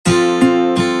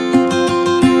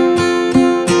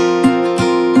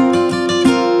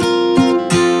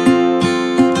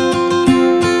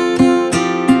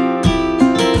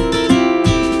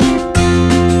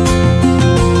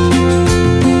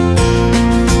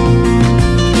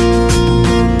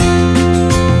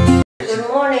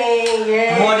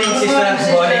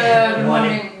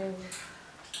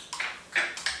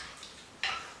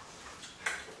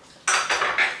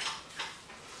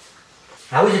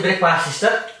breakfast,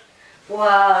 sister.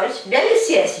 Wow, it's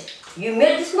delicious. You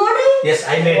made this morning? Yes,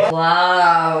 I made.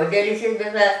 Wow, delicious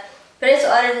breakfast. Fresh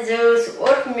orange juice,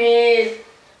 oatmeal,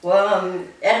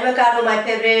 avocado, my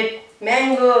favorite,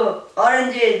 mango,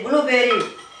 oranges, blueberry.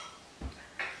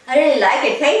 I really like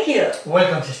it. Thank you.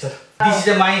 Welcome, sister. This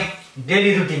is my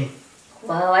daily routine.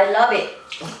 Wow, I love it.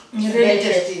 Really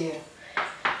tasty.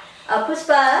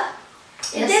 Puspa,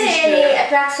 is Yes, there sister. any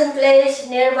attraction place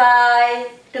nearby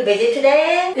to visit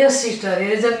today? Yes, sister.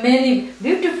 There is a many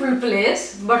beautiful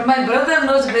place, but my brother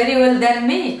knows very well than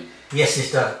me. Yes,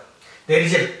 sister. There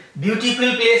is a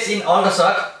beautiful place in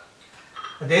Aldershot.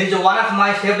 There is one of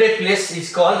my favorite place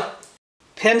is called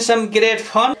Frensham Great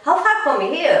Fun. How far from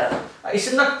here?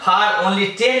 It's not far, only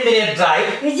 10-minute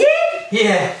drive. Is it?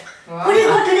 Yeah. Could you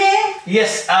go today?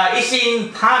 Yes, it's in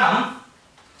Frensham.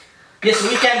 Yes,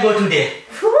 we can go today.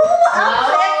 I'm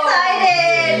so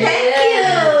excited. Thank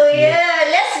you. Yeah,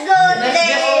 let's go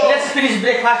today. Let's finish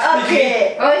breakfast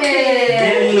Okay. quickly. Okay.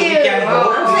 Then Thank we you. can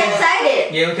go. I'm so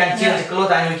excited. Yeah, we can change the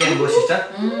clothes and we can go, sister.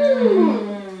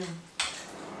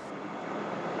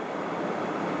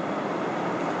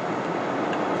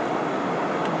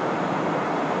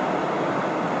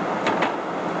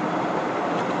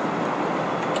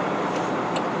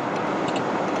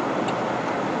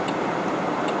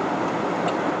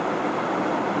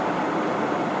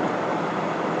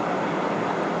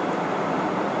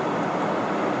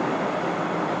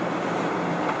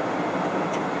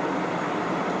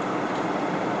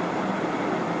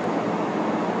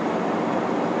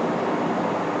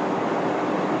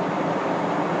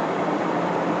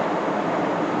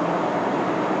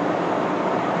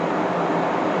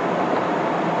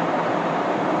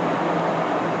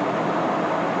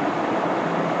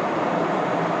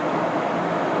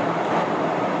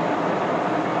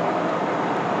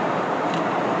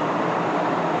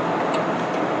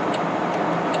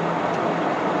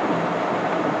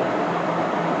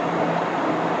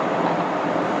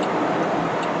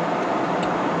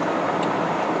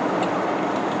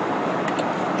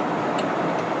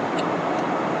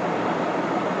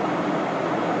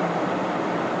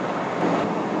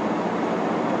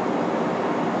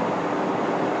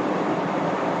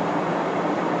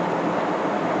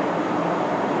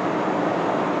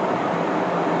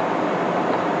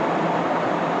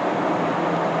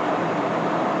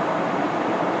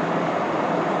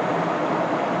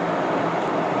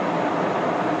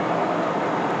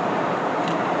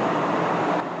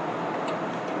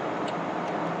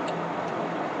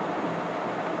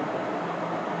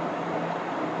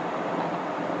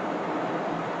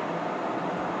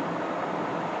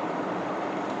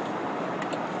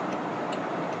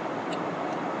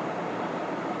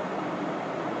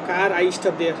 Car, I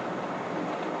stop there.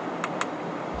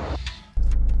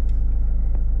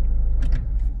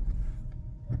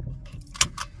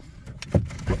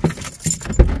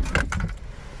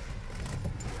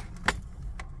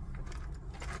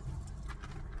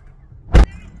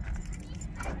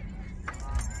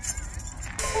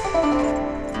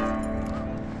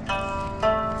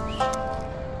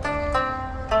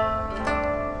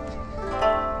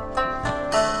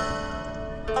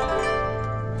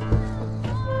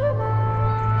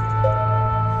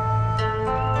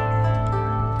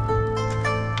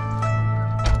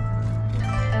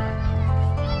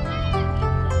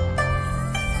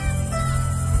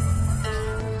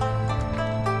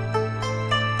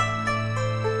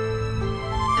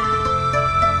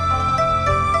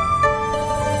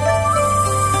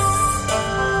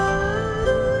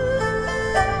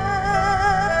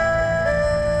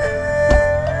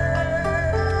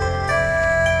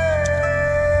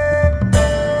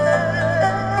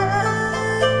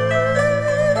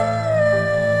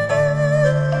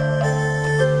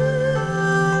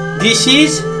 This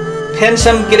is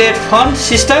Frensham Great Fun,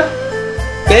 sister.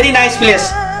 Very nice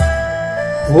place.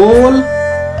 All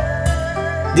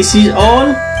this is all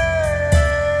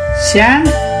sand.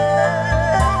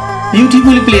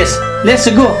 Beautiful place. Let's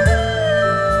go.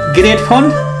 Great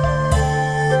fun.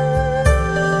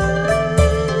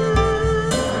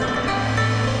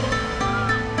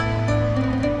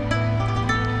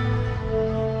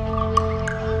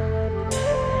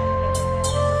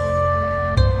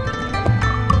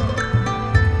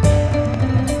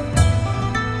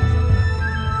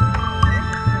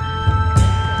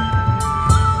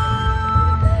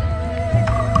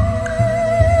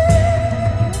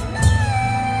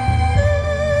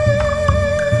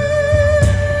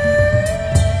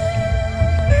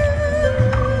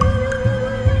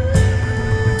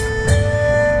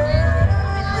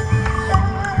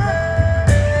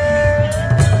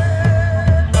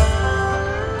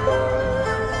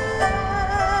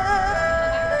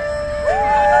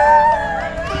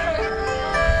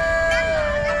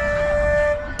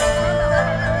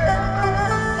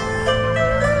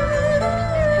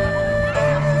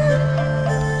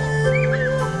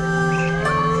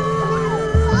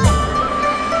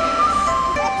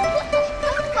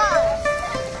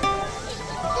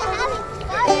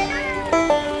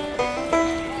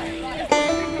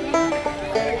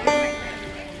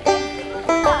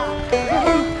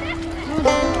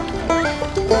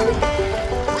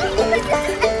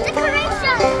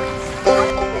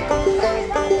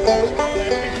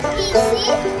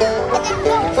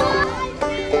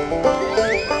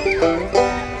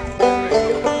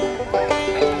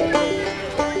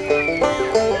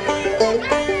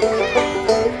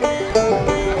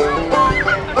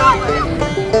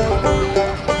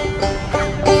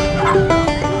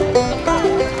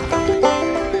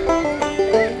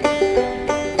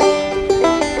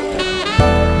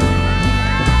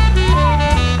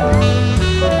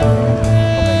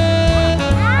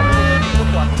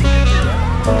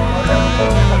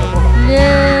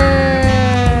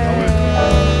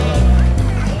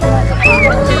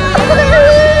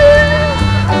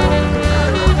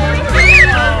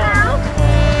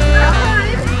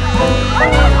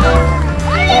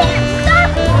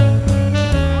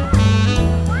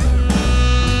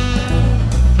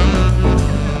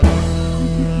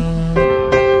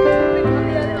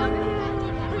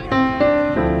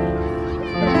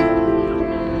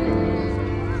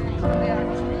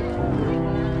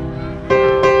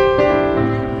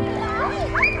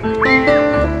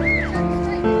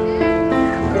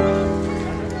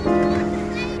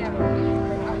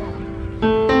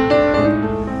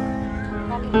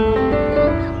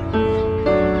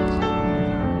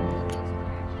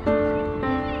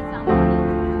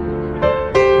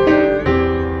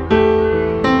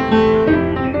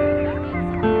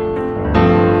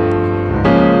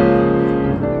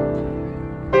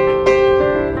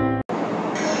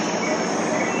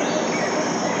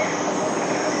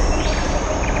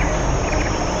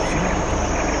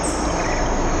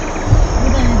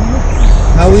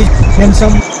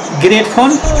 Frensham, great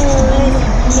font.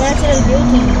 Natural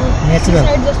beauty. Natural.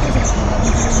 Inside just